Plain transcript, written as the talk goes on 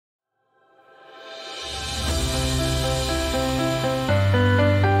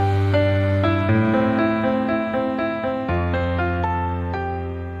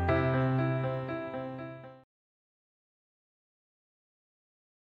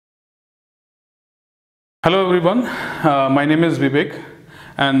Hello everyone, my name is Vivek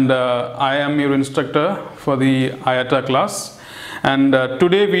and I am your instructor for the IATA class, and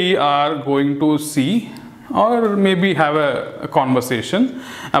today we are going to see or maybe have a conversation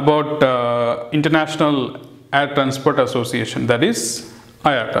about International Air Transport Association, that is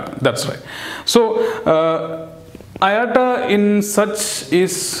IATA. That's right. So IATA in such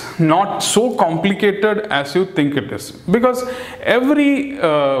is not so complicated as you think it is, because every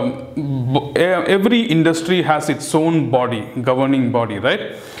industry has its own body, governing body,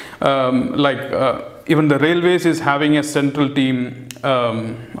 right? Even the railways is having a central team,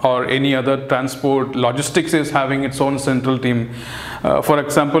 or any other transport, logistics is having its own central team. For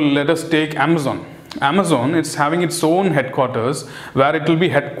example, let us take Amazon. Amazon, it's having its own headquarters where it will be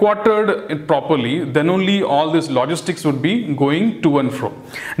headquartered properly, then only all this logistics would be going to and fro.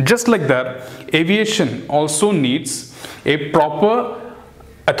 Just like that, aviation also needs a proper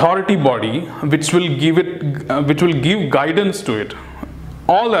authority body which will give guidance to it.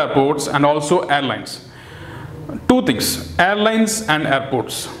 All airports and also airlines. Two things, airlines and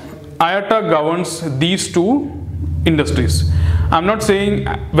airports. IATA governs these two industries. I'm not saying,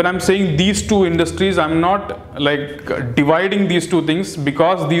 when I'm saying these two industries, I'm not like dividing these two things,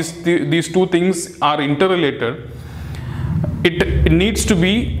 because these two things are interrelated. It needs to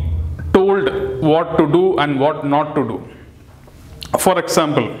be told what to do and what not to do. For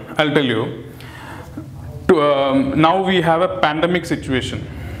example, I'll tell you, now we have a pandemic situation.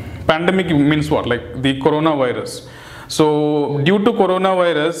 Pandemic means what? Like the coronavirus. So due to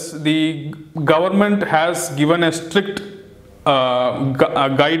coronavirus, the government has given a strict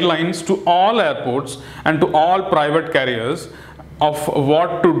guidelines to all airports and to all private carriers of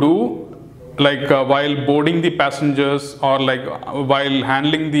what to do, like while boarding the passengers, or like while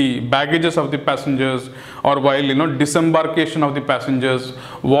handling the baggages of the passengers, or while disembarkation of the passengers,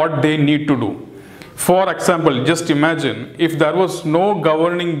 what they need to do. For example, just imagine if there was no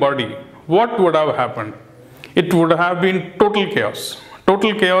governing body, what would have happened? It would have been total chaos.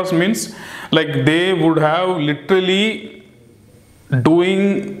 Total chaos means like they would have literally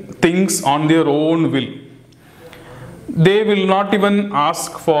doing things on their own will. They will not even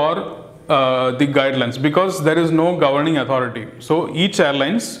ask for the guidelines, because there is no governing authority. So each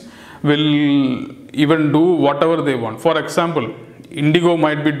airlines will even do whatever they want. For example, Indigo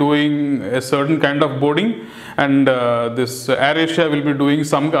might be doing a certain kind of boarding, and this AirAsia will be doing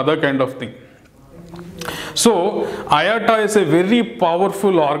some other kind of thing. So IATA is a very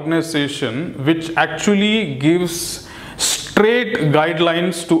powerful organization which actually gives straight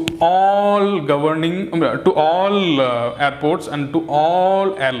guidelines to all airports and to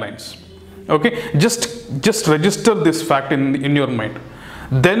all airlines. Okay, just register this fact in your mind.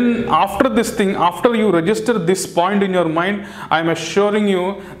 Then after you register this point in your mind, I am assuring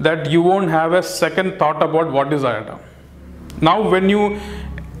you that you won't have a second thought about what is IATA. Now when you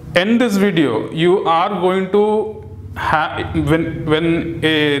end this video, you are going to when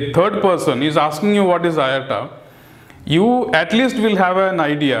a third person is asking you what is IATA, you at least will have an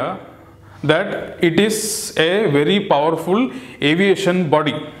idea that it is a very powerful aviation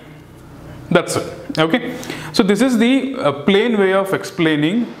body. That's it. Okay. So this is the plain way of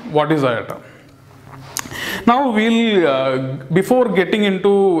explaining what is IATA. Now before getting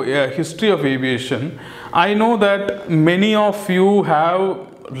into history of aviation, I know that many of you have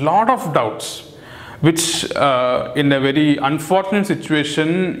lot of doubts, which in a very unfortunate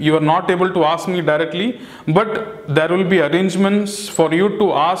situation you are not able to ask me directly, but there will be arrangements for you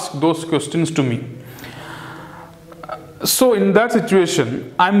to ask those questions to me. So in that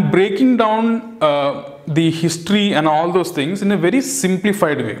situation, I'm breaking down the history and all those things in a very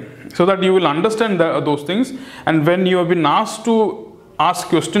simplified way, so that you will understand those things, and when you have been asked to ask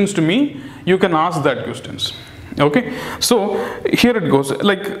questions to me, you can ask that questions. Okay, so here it goes.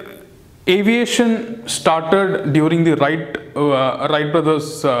 Like aviation started during the Wright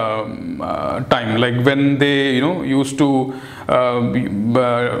brothers time, like when they used to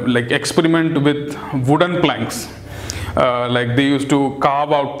like experiment with wooden planks. Like they used to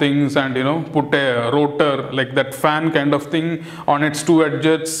carve out things and put a rotor, like that fan kind of thing, on its two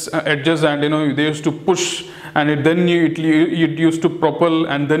edges, and they used to push, and it used to propel,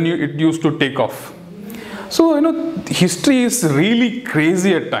 and then it used to take off. So history is really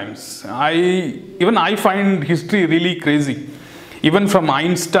crazy at times. Even I find history really crazy. Even from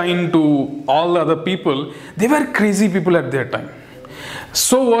Einstein to all other people, they were crazy people at their time.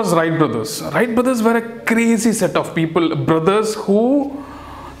 So was Wright brothers. Wright brothers were a crazy set of people, brothers who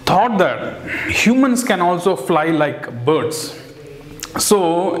thought that humans can also fly like birds.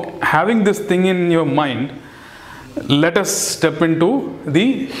 So having this thing in your mind, let us step into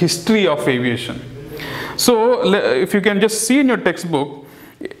the history of aviation. So if you can just see in your textbook,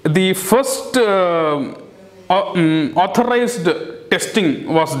 the first authorized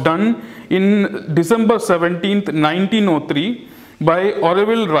testing was done in December 17th, 1903 by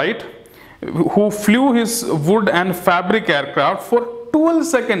Orville Wright, who flew his wood and fabric aircraft for 12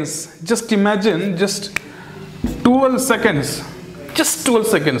 seconds. Just imagine, just 12 seconds. Just 12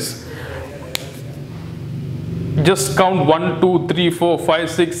 seconds. Just count 1, 2, 3, 4, 5,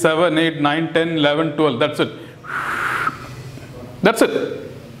 6, 7, 8, 9, 10, 11, 12. That's it. That's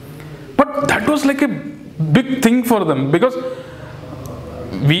it. But that was like a big thing for them, because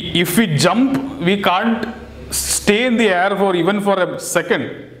if we jump, we can't stay in the air for even for a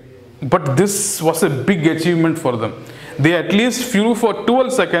second. But this was a big achievement for them. They at least flew for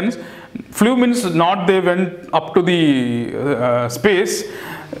 12 seconds. Flew means not they went up to the space.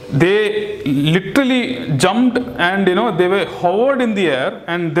 They literally jumped and they were hovered in the air,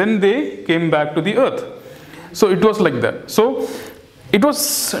 and then they came back to the earth. So it was like that. So it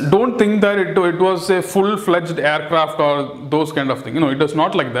was, don't think that it was a full-fledged aircraft or those kind of thing. It was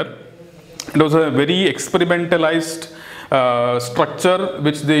not like that. It was a very experimentalized structure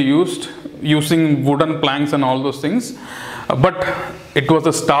which they used, using wooden planks and all those things. But it was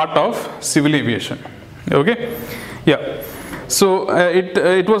the start of civil aviation. Okay, yeah. So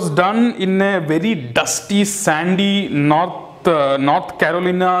it was done in a very dusty, sandy North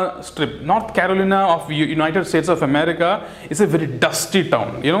Carolina strip. North Carolina of United States of America is a very dusty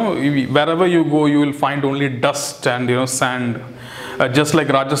town. Wherever you go, you will find only dust and sand, just like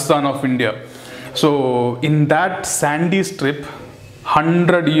Rajasthan of India. So in that sandy strip,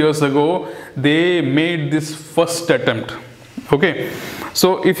 100 years ago, they made this first attempt. Okay,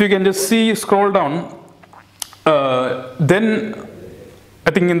 so if you can just see, scroll down, then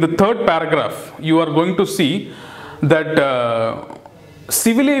I think in the third paragraph, you are going to see that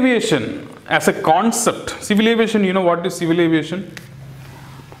civil aviation as a concept. Civil aviation, what is civil aviation?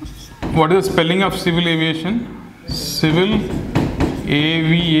 What is the spelling of civil aviation? Civil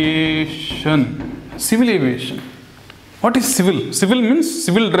aviation. Civil aviation. What is civil? Civil means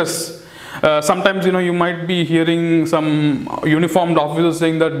civil dress. Sometimes you might be hearing some uniformed officers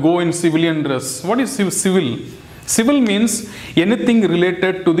saying that go in civilian dress. What is civil? Civil means anything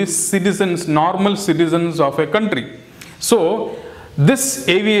related to the citizens, normal citizens of a country. So this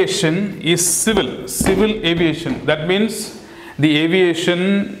aviation is civil aviation. That means the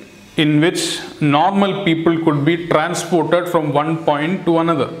aviation in which normal people could be transported from one point to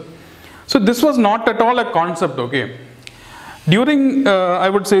another. So this was not at all a concept, okay. During, I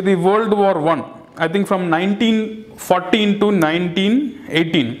would say, the World War I, I think from 1914 to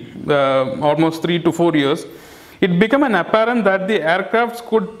 1918, almost 3 to 4 years, it became apparent that the aircrafts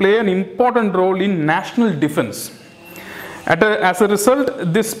could play an important role in national defense. As a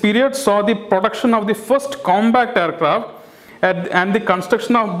result, this period saw the production of the first combat aircraft and the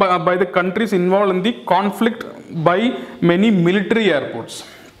construction of by the countries involved in the conflict by many military airports,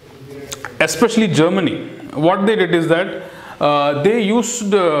 especially Germany. What they did is that they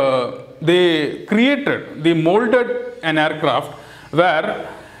molded an aircraft where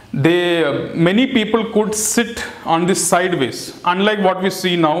many people could sit on this sideways, unlike what we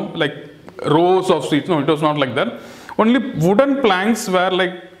see now, like rows of seats. No, it was not like that. Only wooden planks were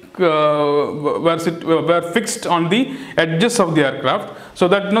were fixed on the edges of the aircraft, so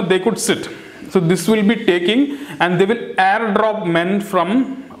that they could sit. So this will be taking, and they will airdrop men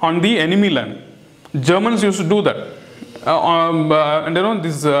from on the enemy land. Germans used to do that. And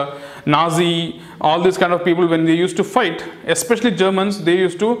this Nazi, all these kind of people, when they used to fight, especially Germans, they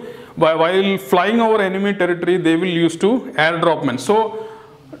used to, while flying over enemy territory, they will used to airdrop men. So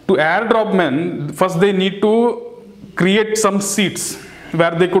to airdrop men, first they need to create some seats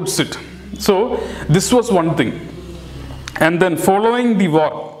where they could sit. So this was one thing. And then following the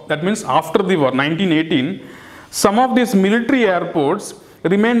war, that means after the war, 1918, some of these military airports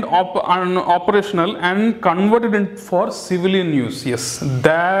remained operational and converted for civilian use. Yes,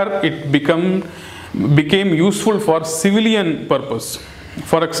 there it became useful for civilian purpose.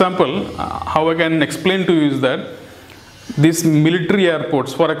 For example, how I can explain to you is that these military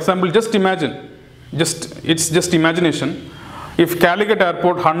airports, for example, just imagine, it's just imagination. If Calicut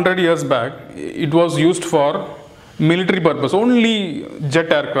Airport 100 years back, it was used for military purpose, only jet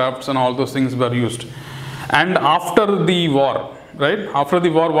aircrafts and all those things were used. And after the war, right? After the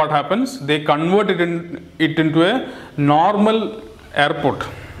war, what happens? They converted it into a normal airport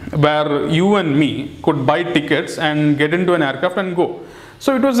where you and me could buy tickets and get into an aircraft and go.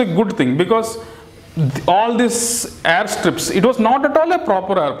 So it was a good thing, because all these airstrips, it was not at all a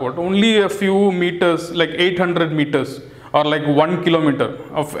proper airport, only a few meters, like 800 meters or like 1 kilometer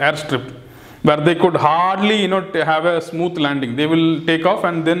of airstrip. where they could hardly, have a smooth landing. They will take off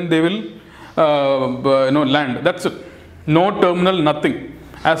and then they will, land. That's it. No terminal, nothing.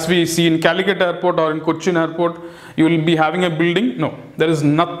 As we see in Calicut Airport or in Cochin Airport, you will be having a building. No, there is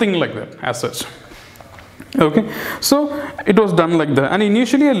nothing like that as such. Okay, so it was done like that. And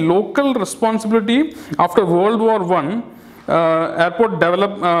initially a local responsibility. After World War I, airport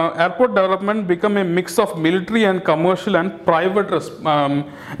development became a mix of military and commercial and private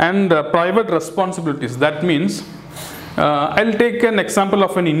responsibilities. That means, I'll take an example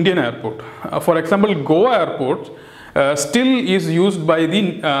of an Indian airport. For example, Goa Airport still is used by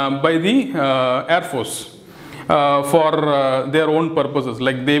the Air Force for their own purposes.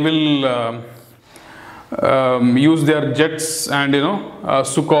 Like they will use their jets and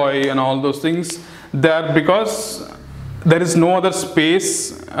Sukhoi and all those things there, because there is no other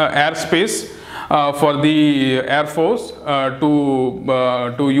space, airspace for the Air Force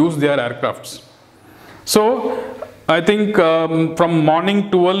to use their aircrafts. So I think from morning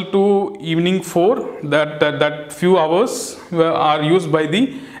 12 to evening 4, that few hours are used by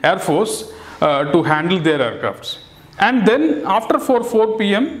the Air Force to handle their aircrafts. And then after 4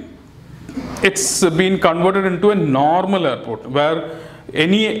 p.m. it's been converted into a normal airport where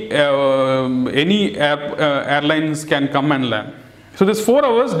any airlines can come and land. So this 4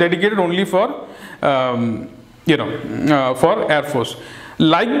 hours dedicated only for for Air Force.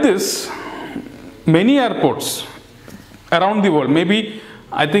 Like this, many airports around the world, maybe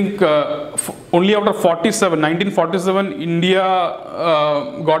I think only after 1947, India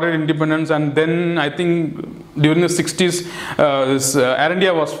got its independence, and then I think during the 60s, Air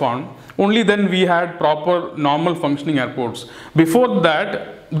India was found. Only then we had proper normal functioning airports. Before that,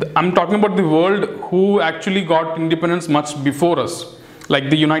 I'm talking about the world who actually got independence much before us, like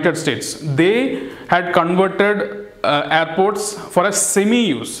the United States. They had converted airports for a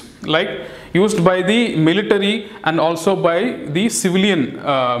semi-use, like used by the military and also by the civilian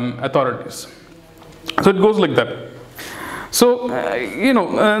authorities. So it goes like that. So,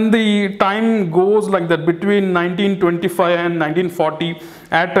 and the time goes like that. Between 1925 and 1940,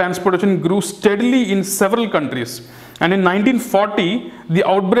 air transportation grew steadily in several countries. And in 1940, the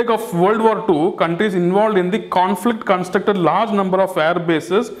outbreak of World War II, countries involved in the conflict constructed large number of air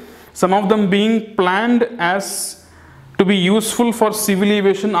bases, some of them being planned as to be useful for civil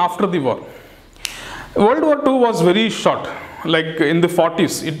aviation after the war. World War II was very short, like in the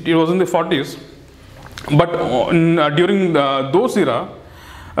 40s, it was in the 40s. But during those era,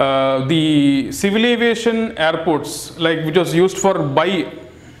 the civil aviation airports, like which was used for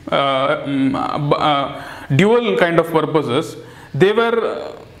dual kind of purposes, they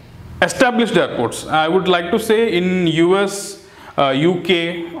were established airports. I would like to say in US,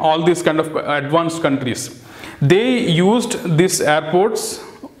 UK, all these kind of advanced countries. They used these airports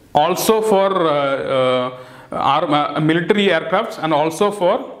also for military aircrafts and also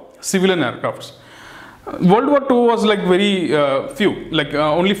for civilian aircrafts. World War II was like very few, like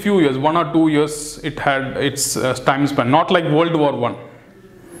only few years, 1 or 2 years it had its time span, not like World War I.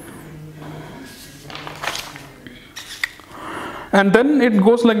 And then it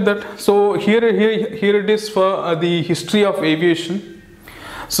goes like that. So here it is for the history of aviation.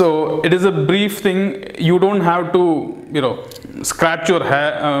 So it is a brief thing. You don't have to, scratch your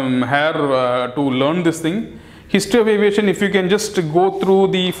hair to learn this thing. History of aviation, if you can just go through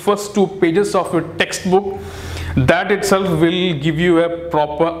the first 2 pages of your textbook, that itself will give you a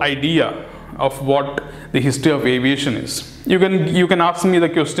proper idea of what the history of aviation is. You can ask me the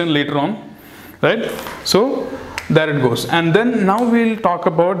question later on, right? So there it goes. And then now we'll talk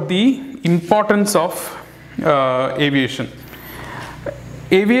about the importance of aviation.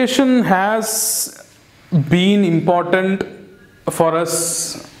 Aviation has been important for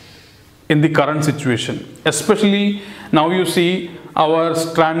us in the current situation, especially now you see our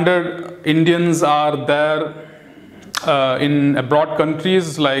stranded Indians are there in abroad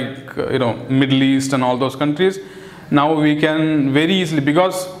countries like Middle East and all those countries. Now we can very easily,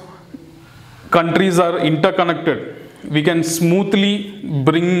 because countries are interconnected, we can smoothly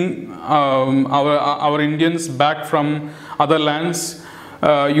bring our Indians back from other lands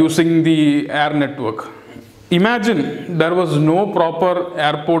using the air network. Imagine there was no proper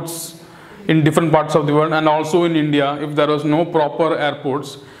airports in different parts of the world, and also in India, if there was no proper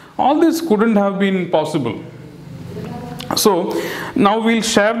airports, all this couldn't have been possible. So now we'll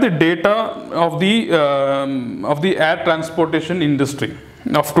share the data of the air transportation industry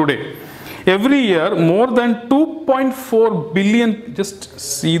of today. Every year, more than 2.4 billion, just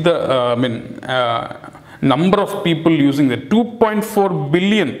see the number of people using that, 2.4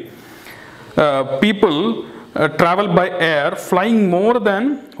 billion people travel by air flying more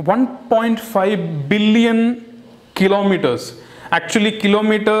than 1.5 billion kilometers. Actually,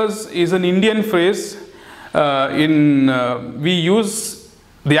 kilometers is an Indian phrase. We use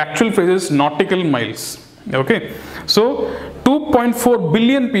the actual phrase is nautical miles. Okay, so 2.4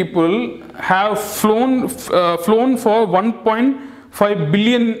 billion people have flown for 1.5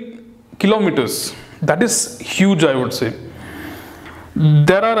 billion kilometers. That is huge, I would say.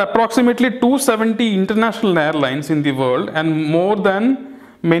 There are approximately 270 international airlines in the world and more than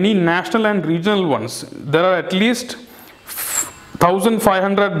many national and regional ones. There are at least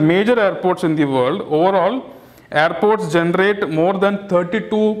 1,500 major airports in the world. Overall, airports generate more than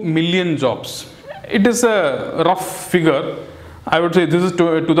 32 million jobs. It is a rough figure. I would say this is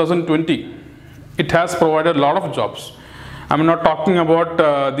 2020. It has provided a lot of jobs. I'm not talking about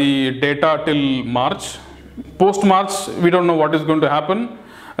the data till March. Post-March, we don't know what is going to happen.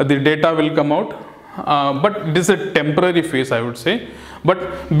 The data will come out. But it is a temporary phase, I would say.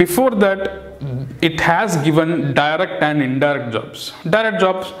 But before that, it has given direct and indirect jobs. Direct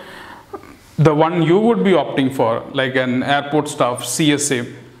jobs, the one you would be opting for, like an airport staff,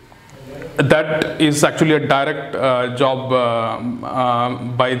 CSA, that is actually a direct job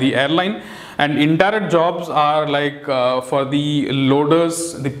by the airline. And indirect jobs are like for the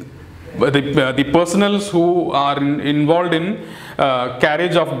loaders, the personnels who are involved in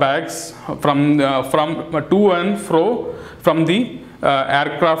carriage of bags from to and fro from the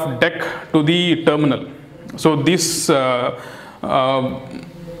aircraft deck to the terminal. So this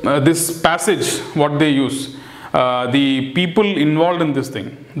this passage, what they use, the people involved in this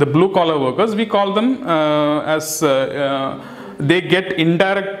thing, the blue collar workers, we call them as they get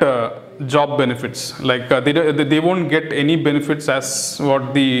indirect job benefits. Like they won't get any benefits as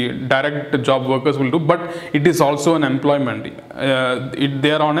what the direct job workers will do, but it is also an employment.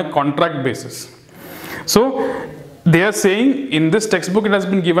 They are on a contract basis. So they are saying in this textbook it has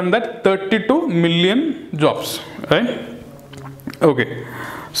been given that 32 million jobs, right? Okay,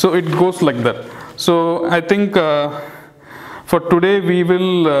 so it goes like that. So I think for today we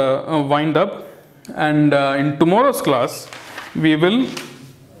will wind up, and in tomorrow's class we will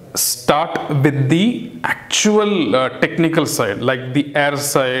start with the actual technical side, like the air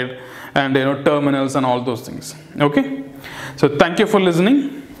side and terminals and all those things. Okay, so thank you for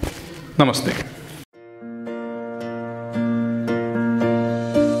listening. Namaste.